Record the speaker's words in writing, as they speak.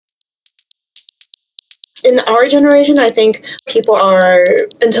In our generation, I think people are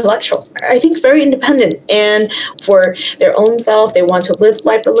intellectual. I think very independent. And for their own self, they want to live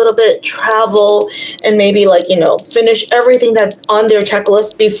life a little bit, travel, and maybe finish everything that on their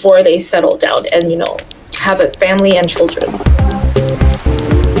checklist before they settle down and, have a family and children.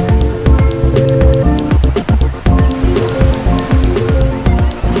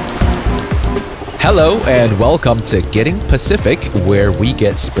 Hello and welcome to Getting Pacific, where we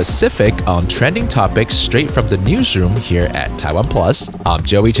get specific on trending topics straight from the newsroom here at Taiwan Plus. I'm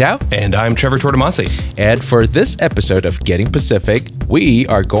Joey Chow. And I'm Trevor Tortomasi. And for this episode of Getting Pacific, we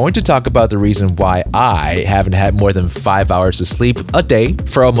are going to talk about the reason why I haven't had more than 5 hours of sleep a day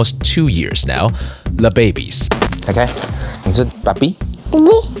for almost 2 years now. The babies. Okay, 你是 Papi?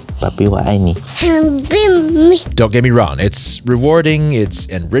 Papi, 我爱你. Don't get me wrong, it's rewarding, it's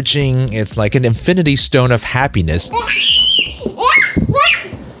enriching, it's like an infinity stone of happiness.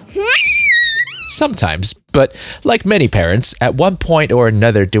 Sometimes, but like many parents, at one point or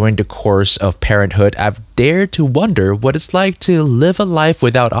another during the course of parenthood, I've dared to wonder what it's like to live a life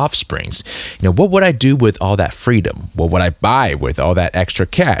without offsprings. What would I do with all that freedom? What would I buy with all that extra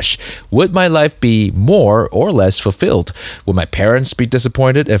cash? Would my life be more or less fulfilled? Would my parents be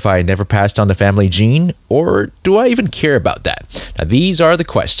disappointed if I never passed on the family gene? Or do I even care about that? Now, these are the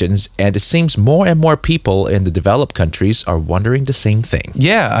questions, and it seems more and more people in the developed countries are wondering the same thing.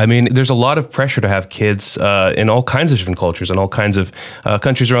 Yeah, I mean, there's a lot of pressure to have kids in all kinds of different cultures and all kinds of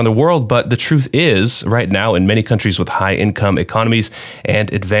countries around the world. But the truth is, right now, in many countries with high income economies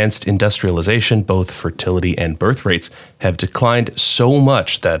and advanced industrialization, both fertility and birth rates have declined so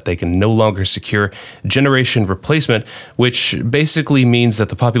much that they can no longer secure generation replacement, which basically means that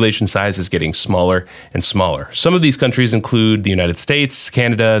the population size is getting smaller and smaller. Some of these countries include the United States,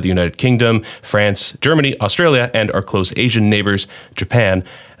 Canada, the United Kingdom, France, Germany, Australia, and our close Asian neighbors, Japan,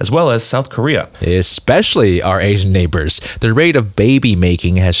 as well as South Korea. Especially our Asian neighbors. The rate of baby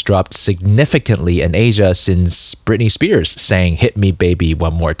making has dropped significantly in Asia since Britney Spears sang "Hit Me Baby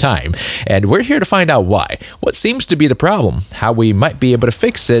One More Time." And we're here to find out why. What seems to be the problem, how we might be able to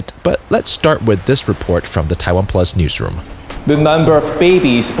fix it, but let's start with this report from the Taiwan Plus newsroom. The number of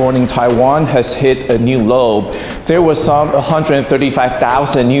babies born in Taiwan has hit a new low. There were some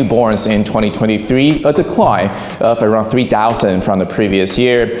 135,000 newborns in 2023, a decline of around 3,000 from the previous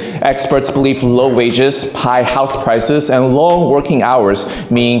year. Experts believe low wages, high house prices, and long working hours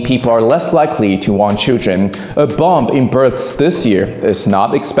mean people are less likely to want children. A bump in births this year is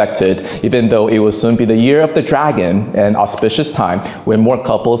not expected, even though it will soon be the year of the dragon, an auspicious time when more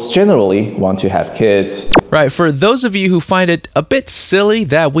couples generally want to have kids. Right, for those of you who find it a bit silly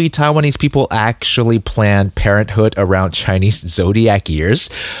that we Taiwanese people actually plan parenthood around Chinese zodiac years,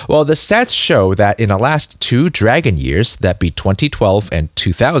 well, the stats show that in the last 2 dragon years, that be 2012 and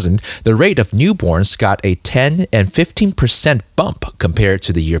 2000, the rate of newborns got a 10 and 15% bump compared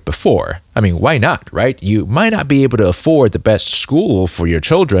to the year before. I mean, why not, right? You might not be able to afford the best school for your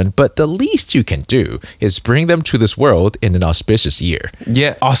children, but the least you can do is bring them to this world in an auspicious year.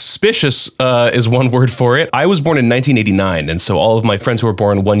 Yeah, auspicious is one word for it. I was born in 1989, and so all of my friends who were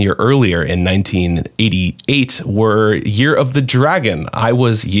born 1 year earlier in 1988 were Year of the Dragon. I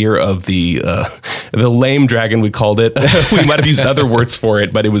was Year of the lame dragon, we called it. We might have used other words for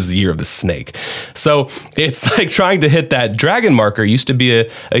it, but it was the Year of the Snake. So it's like trying to hit that dragon marker used to be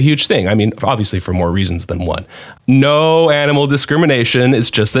a huge thing. I mean, obviously for more reasons than one. No animal discrimination. It's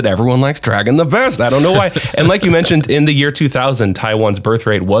just that everyone likes dragon the best. I don't know why. And like you mentioned, in the year 2000, Taiwan's birth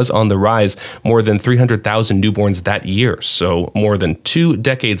rate was on the rise, more than 300,000 newborns that year. So more than 2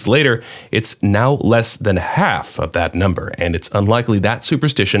 decades later, it's now less than half of that number. And it's unlikely that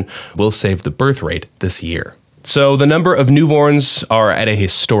superstition will save the birth rate this year. So the number of newborns are at a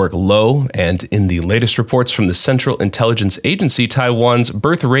historic low, and in the latest reports from the Central Intelligence Agency, Taiwan's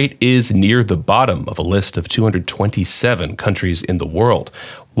birth rate is near the bottom of a list of 227 countries in the world,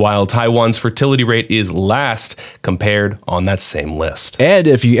 while Taiwan's fertility rate is last compared on that same list. And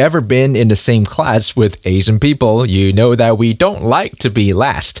if you've ever been in the same class with Asian people, you know that we don't like to be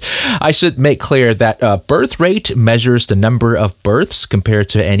last. I should make clear that birth rate measures the number of births compared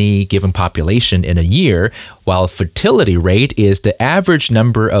to any given population in a year, while fertility rate is the average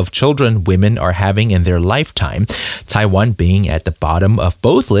number of children women are having in their lifetime. Taiwan being at the bottom of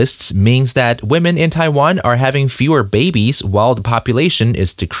both lists means that women in Taiwan are having fewer babies while the population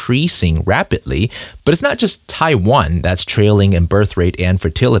is decreasing rapidly. But it's not just Taiwan that's trailing in birth rate and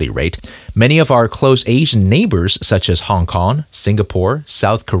fertility rate. Many of our close Asian neighbors, such as Hong Kong, Singapore,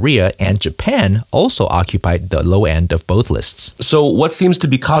 South Korea, and Japan, also occupied the low end of both lists. So what seems to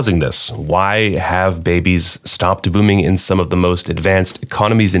be causing this? Why have babies stopped booming in some of the most advanced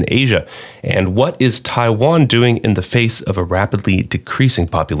economies in Asia? And what is Taiwan doing in the face of a rapidly decreasing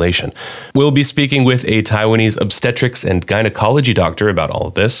population? We'll be speaking with a Taiwanese obstetrics and gynecology doctor about all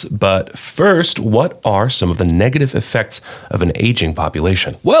of this. But first, what are some of the negative effects of an aging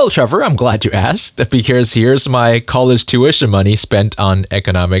population? Well, Trevor, I'm glad you asked, because here's my college tuition money spent on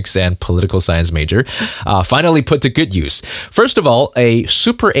economics and political science major, finally put to good use. First of all, a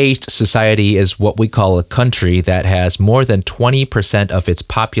super-aged society is what we call a country that has more than 20% of its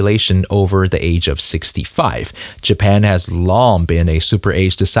population over the age of 65. Japan has long been a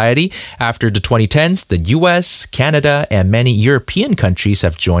super-aged society. After the 2010s, the US, Canada, and many European countries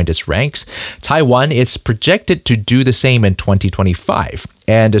have joined its ranks. Taiwan is projected to do the same in 2025.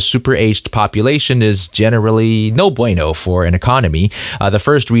 And a super-aged population is generally no bueno for an economy. The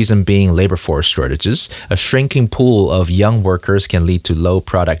first reason being labor force shortages. A shrinking pool of young workers can lead to low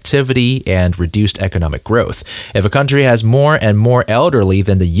productivity and reduced economic growth. If a country has more and more elderly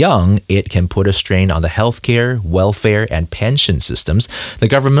than the young, it can put a strain on the healthcare, welfare, and pension systems. The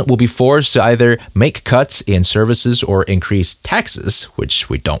government will be forced to either make cuts in services or increase taxes, which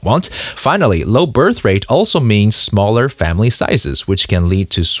we don't want. Finally, low birth rate also means smaller family sizes, which can lead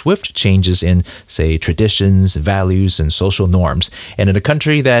to swift changes in, say, traditions, values, and social norms. And in a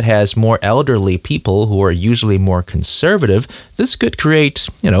country that has more elderly people who are usually more conservative, this could create,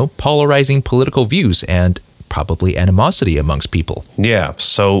 polarizing political views and probably animosity amongst people. Yeah,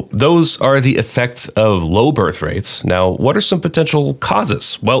 so those are the effects of low birth rates. Now, what are some potential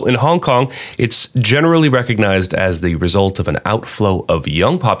causes? Well, in Hong Kong, it's generally recognized as the result of an outflow of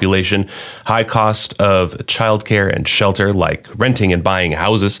young population, high cost of childcare and shelter, like renting and buying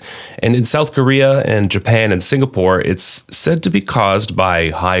houses. And in South Korea and Japan and Singapore, it's said to be caused by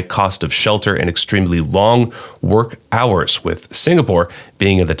high cost of shelter and extremely long work hours, with Singapore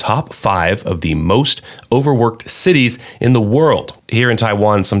being in the top 5 of the most overworked cities in the world. Here in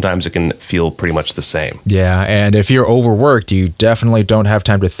Taiwan, sometimes it can feel pretty much the same. Yeah, and if you're overworked, you definitely don't have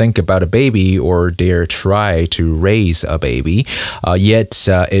time to think about a baby or dare try to raise a baby. Yet,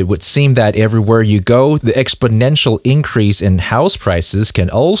 it would seem that everywhere you go, the exponential increase in house prices can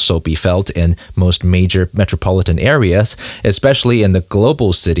also be felt in most major metropolitan areas, especially in the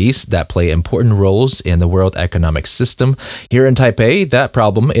global cities that play important roles in the world economic system. Here in Taipei, that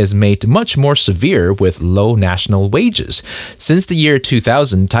problem is made much more severe with low national wages. Since the year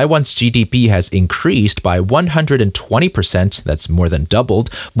 2000, Taiwan's GDP has increased by 120%, that's more than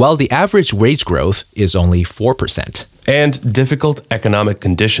doubled, while the average wage growth is only 4%. And difficult economic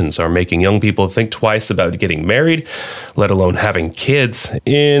conditions are making young people think twice about getting married, let alone having kids.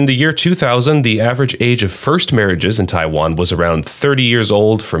 In the year 2000, the average age of first marriages in Taiwan was around 30 years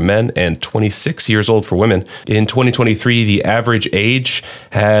old for men and 26 years old for women. In 2023, the average age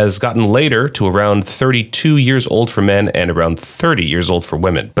has gotten later to around 32 years old for men and around 30 years old for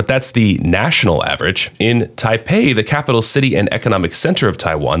women. But that's the national average. In Taipei, the capital city and economic center of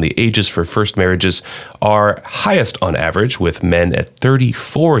Taiwan, the ages for first marriages are highest on average, with men at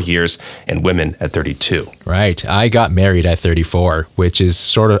 34 years and women at 32. Right. I got married at 34, which is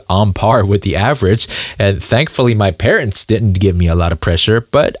sort of on par with the average. And thankfully, my parents didn't give me a lot of pressure,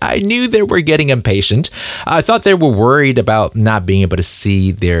 but I knew they were getting impatient. I thought they were worried about not being able to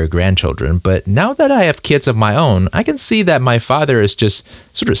see their grandchildren. But now that I have kids of my own, I can see that my father is just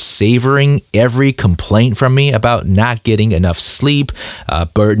sort of savoring every complaint from me about not getting enough sleep,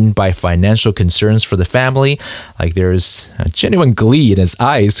 burdened by financial concerns for the family. Like, there's a genuine glee in his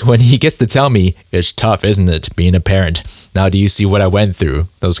eyes when he gets to tell me, "It's tough, isn't it, being a parent? Now do you see what I went through?"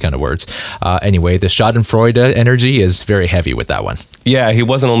 Those kind of words. Anyway, the Schadenfreude energy is very heavy with that one. Yeah, he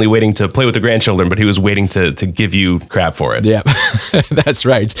wasn't only waiting to play with the grandchildren, but he was waiting to give you crap for it. Yeah, that's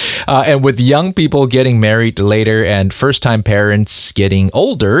right. And with young people getting married later and first-time parents getting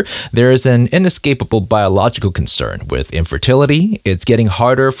older, there is an inescapable biological concern. With infertility, it's getting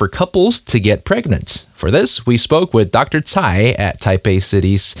harder for couples to get pregnant. For this, we spoke with Dr. Tsai at Taipei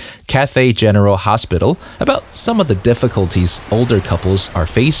City's Cathay General Hospital about some of the difficulties older couples are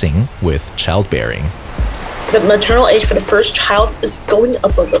facing with childbearing. The maternal age for the first child is going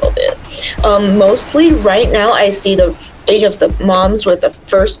up a little bit. Mostly right now, I see the age of the moms with the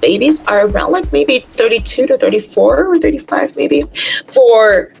first babies are around like maybe 32 to 34 or 35 maybe.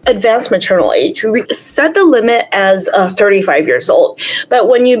 For advanced maternal age, we set the limit as 35 years old. But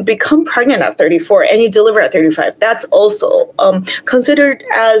when you become pregnant at 34 and you deliver at 35, that's also considered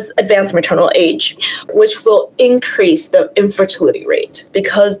as advanced maternal age, which will increase the infertility rate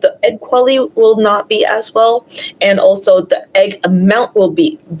because the egg quality will not be as well, and also the egg amount will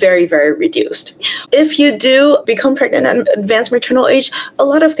be very, very reduced. If you do become pregnant at advanced maternal age, a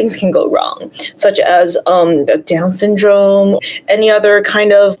lot of things can go wrong, such as the Down syndrome, any other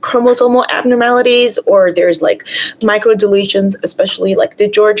kind of chromosomal abnormalities, or there's like microdeletions, especially like the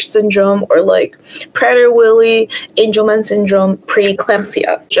George syndrome or like Prader-Willi, Angelman syndrome,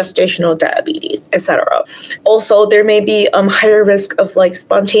 preeclampsia, gestational diabetes, etc. Also, there may be higher risk of like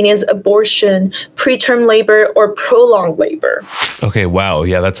spontaneous abortion, preterm labor, or prolonged labor. Okay, wow.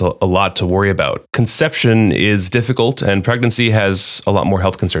 Yeah, that's a lot to worry about. Conception is difficult, and pregnancy has a lot more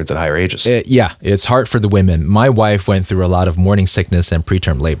health concerns at higher ages. Yeah, it's hard for the women. My wife went through a lot of morning sickness and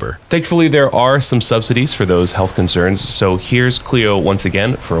preterm labor. Thankfully, there are some subsidies for those health concerns. So here's Cleo once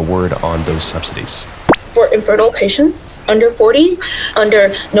again for a word on those subsidies. For infertile patients under 40,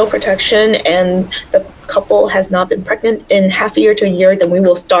 under no protection, and the couple has not been pregnant in half a year to a year, then we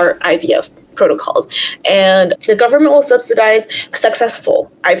will start IVF protocols. And the government will subsidize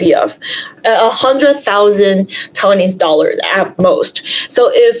successful IVF, 100,000 Taiwanese dollars at most. So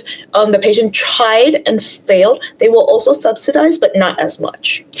if the patient tried and failed, they will also subsidize, but not as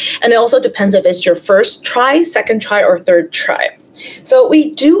much. And it also depends if it's your first try, second try, or third try. So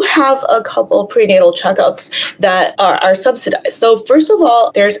we do have a couple prenatal checkups that are subsidized. So first of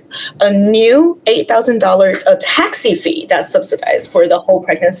all, there's a new $8,000 taxi fee that's subsidized for the whole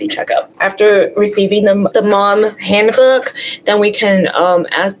pregnancy checkup. After receiving the mom handbook, then we can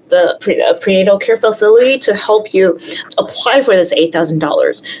ask the prenatal care facility to help you apply for this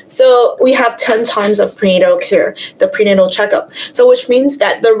 $8,000. So we have 10 times of prenatal care, the prenatal checkup. So which means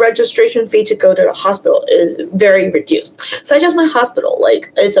that the registration fee to go to the hospital is very reduced. So I just hospital,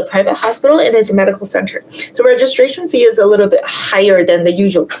 like it's a private hospital and it's a medical center. The registration fee is a little bit higher than the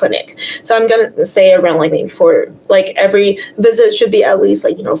usual clinic. So I'm going to say around like maybe for like every visit should be at least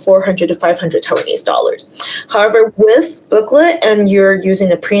like, 400 to 500 Taiwanese dollars. However, with booklet and you're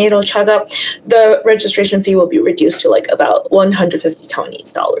using a prenatal checkup, the registration fee will be reduced to like about 150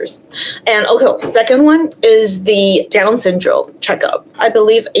 Taiwanese dollars. And okay, second one is the Down syndrome checkup. I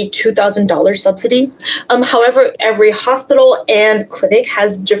believe a $2,000 subsidy. However, every hospital and clinic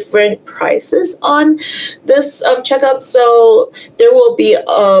has different prices on this checkup, so there will be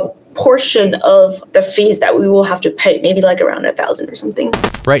a portion of the fees that we will have to pay, maybe like around 1,000 or something.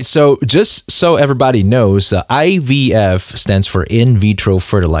 Right. So just so everybody knows, IVF stands for in vitro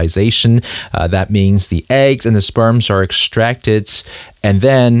fertilization. That means the eggs and the sperms are extracted and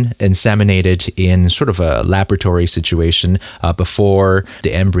then inseminated in sort of a laboratory situation before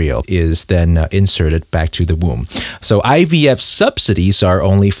the embryo is then inserted back to the womb. So IVF subsidies are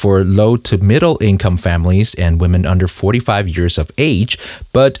only for low to middle income families and women under 45 years of age,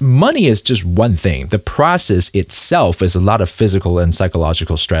 but money is just one thing. The process itself is a lot of physical and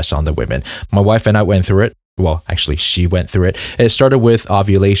psychological stress on the women. My wife and I went through it. Well, actually, she went through it. It started with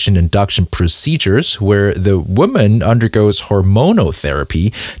ovulation induction procedures, where the woman undergoes hormonal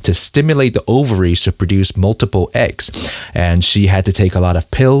therapy to stimulate the ovaries to produce multiple eggs. And she had to take a lot of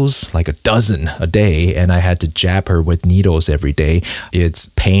pills, like a dozen a day, and I had to jab her with needles every day. It's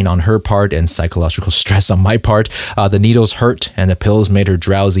pain on her part and psychological stress on my part. The needles hurt, and the pills made her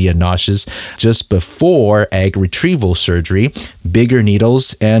drowsy and nauseous. Just before egg retrieval surgery, bigger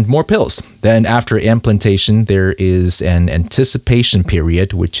needles and more pills. Then after implantation, there is an anticipation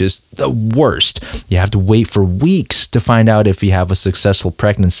period, which is the worst. You have to wait for weeks to find out if you have a successful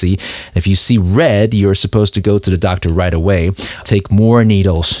pregnancy. If you see red, you're supposed to go to the doctor right away. Take more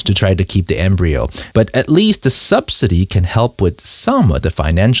needles to try to keep the embryo. But at least the subsidy can help with some of the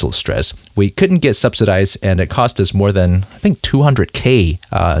financial stress. We couldn't get subsidized, and it cost us more than, I think,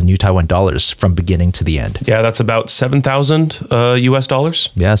 200K New Taiwan dollars from beginning to the end. Yeah, that's about 7,000 US dollars.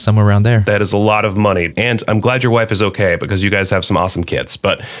 Yeah, somewhere around there. That is a lot of money. And I'm glad your wife is okay, because you guys have some awesome kids.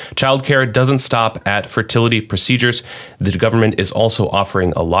 But childcare doesn't stop at fertility procedures. The government is also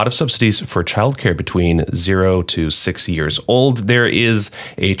offering a lot of subsidies for childcare between 0 to 6 years old. There is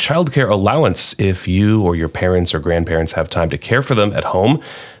a childcare allowance if you or your parents or grandparents have time to care for them at home.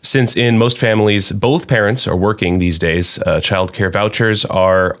 Since in most families, both parents are working these days, childcare vouchers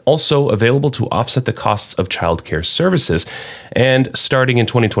are also available to offset the costs of childcare services. And starting in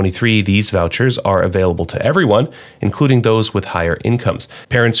 2023, these vouchers are available available to everyone, including those with higher incomes.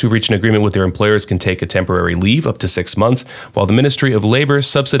 Parents who reach an agreement with their employers can take a temporary leave up to 6 months, while the Ministry of Labor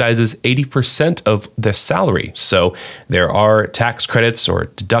subsidizes 80% of their salary. So there are tax credits or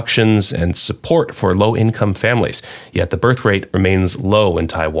deductions and support for low-income families. Yet the birth rate remains low in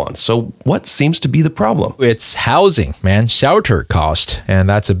Taiwan. So what seems to be the problem? It's housing, man, shelter cost, and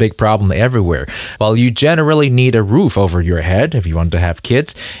that's a big problem everywhere. Well, you generally need a roof over your head if you want to have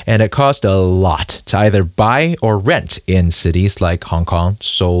kids, and it costs a lot to either buy or rent in cities like Hong Kong,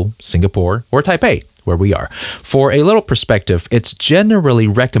 Seoul, Singapore, or Taipei, where we are. For a little perspective, it's generally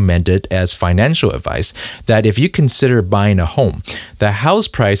recommended as financial advice that if you consider buying a home, the house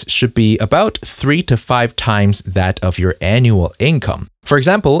price should be about 3 to 5 times that of your annual income. For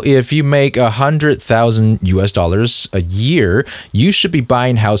example, if you make $100,000 a year, you should be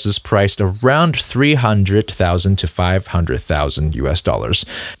buying houses priced around $300,000 to $500,000.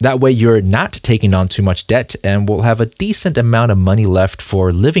 That way, you're not taking on too much debt and will have a decent amount of money left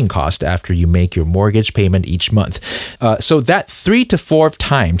for living cost after you make your mortgage payment each month. So that 3 to 4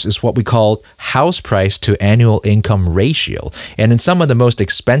 times is what we call house price to annual income ratio. And in some of the most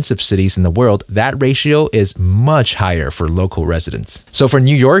expensive cities in the world, that ratio is much higher for local residents. So for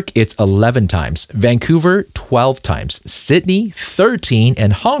New York, it's 11 times, Vancouver, 12 times, Sydney, 13,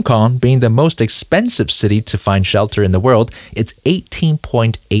 and Hong Kong, being the most expensive city to find shelter in the world, it's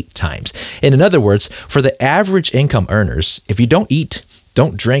 18.8 times. And in other words, for the average income earners, if you don't eat,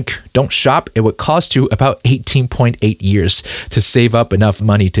 don't drink, don't shop, it would cost you about 18.8 years to save up enough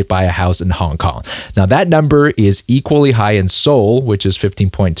money to buy a house in Hong Kong. Now that number is equally high in Seoul, which is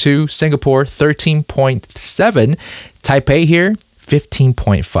 15.2, Singapore, 13.7, Taipei here,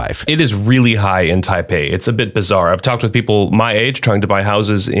 15.5. It is really high in Taipei. It's a bit bizarre. I've talked with people my age trying to buy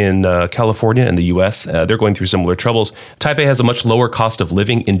houses in California and the US. They're going through similar troubles. Taipei has a much lower cost of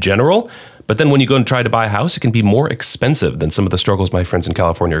living in general, but then when you go and try to buy a house, it can be more expensive than some of the struggles my friends in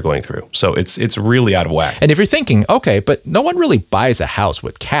California are going through. So it's really out of whack. And if you're thinking, okay, but no one really buys a house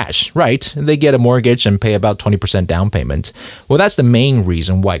with cash, right? They get a mortgage and pay about 20% down payment. Well, that's the main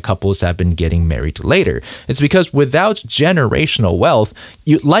reason why couples have been getting married later. It's because without generational wealth,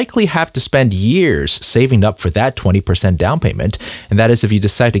 you likely have to spend years saving up for that 20% down payment. And that is if you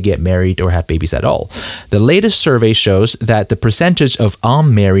decide to get married or have babies at all. The latest survey shows that the percentage of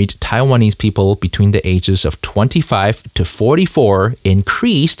unmarried Taiwanese people between the ages of 25 to 44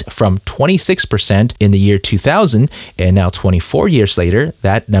 increased from 26% in the year 2000, and now 24 years later,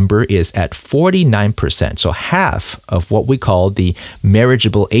 that number is at 49%. So half of what we call the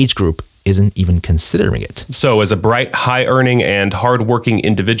marriageable age group isn't even considering it. So as a bright, high-earning, and hard-working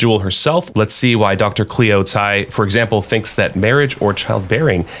individual herself, let's see why Dr. Cleo Tsai, for example, thinks that marriage or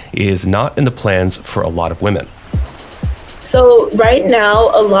childbearing is not in the plans for a lot of women. So right now,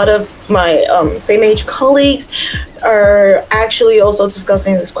 a lot of my same age colleagues are actually also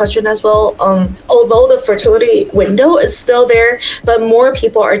discussing this question as well. Although the fertility window is still there, but more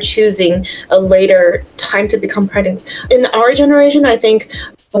people are choosing a later time to become pregnant. In our generation, I think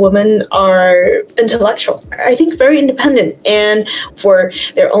women are intellectual. I think very independent, and for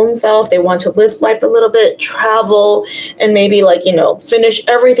their own self, they want to live life a little bit, travel, and maybe finish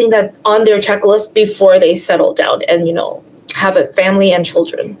everything that on their checklist before they settle down and have a family and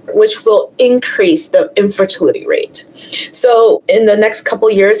children, which will increase the infertility rate. So in the next couple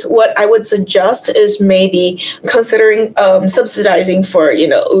of years, what I would suggest is maybe considering subsidizing for,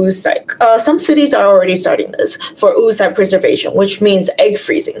 oocyte. Some cities are already starting this for oocyte preservation, which means egg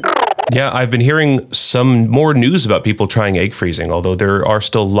freezing. Yeah, I've been hearing some more news about people trying egg freezing, although there are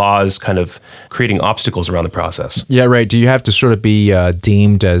still laws kind of creating obstacles around the process. Yeah, right. Do you have to sort of be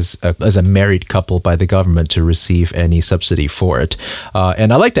deemed as a married couple by the government to receive any subsidy for it?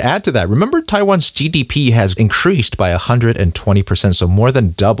 And I'd like to add to that. Remember, Taiwan's GDP has increased by 120%, so more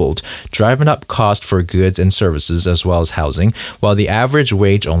than doubled, driving up cost for goods and services as well as housing, while the average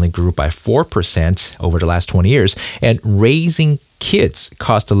wage only grew by 4% over the last 20 years. And raising kids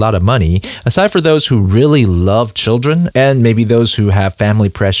cost a lot of money. Aside for those who really love children and maybe those who have family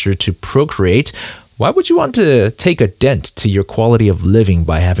pressure to procreate, why would you want to take a dent to your quality of living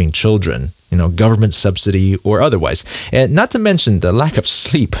by having children? Government subsidy or otherwise. And not to mention the lack of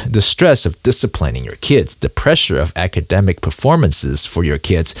sleep, the stress of disciplining your kids, the pressure of academic performances for your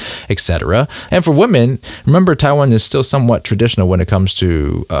kids, etc. And for women, remember Taiwan is still somewhat traditional when it comes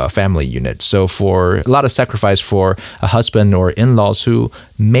to family unit. So for a lot of sacrifice for a husband or in-laws who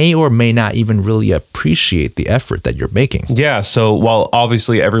may or may not even really appreciate the effort that you're making. Yeah, so while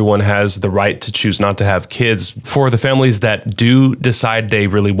obviously everyone has the right to choose not to have kids, for the families that do decide they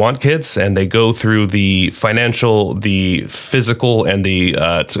really want kids and they go through the financial, the physical, and the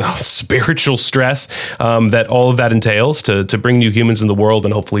spiritual stress that all of that entails to bring new humans in the world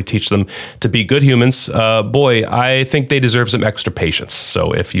and hopefully teach them to be good humans, boy, I think they deserve some extra patience.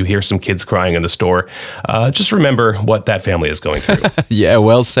 So if you hear some kids crying in the store, just remember what that family is going through. Yeah,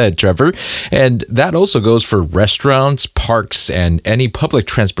 well said, Trevor. And that also goes for restaurants, parks, and any public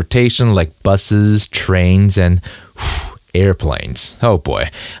transportation like buses, trains, and airplanes. Oh boy.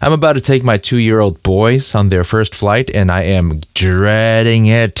 I'm about to take my 2-year-old boys on their first flight, and I am dreading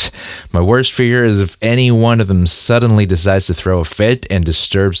it. My worst fear is if any one of them suddenly decides to throw a fit and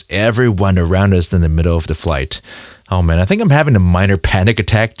disturbs everyone around us in the middle of the flight. Oh man, I think I'm having a minor panic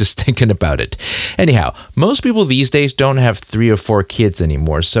attack just thinking about it. Anyhow, most people these days don't have 3 or 4 kids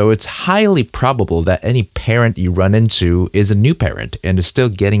anymore, so it's highly probable that any parent you run into is a new parent and is still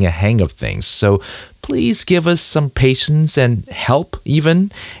getting a hang of things. So please give us some patience and help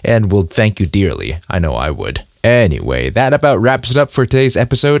even, and we'll thank you dearly. I know I would. Anyway, that about wraps it up for today's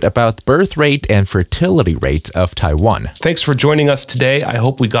episode about the birth rate and fertility rate of Taiwan. Thanks for joining us today. I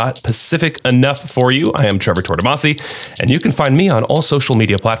hope we got Pacific enough for you. I am Trevor Tortomasi, and you can find me on all social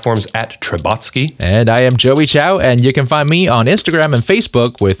media platforms at Trebotsky. And I am Joey Chow, and you can find me on Instagram and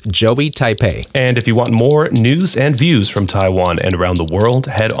Facebook with Joey Taipei. And if you want more news and views from Taiwan and around the world,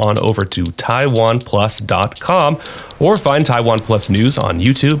 head on over to taiwanplus.com or find Taiwan Plus News on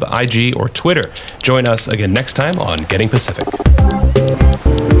YouTube, IG, or Twitter. Join us again next time on Getting Pacific.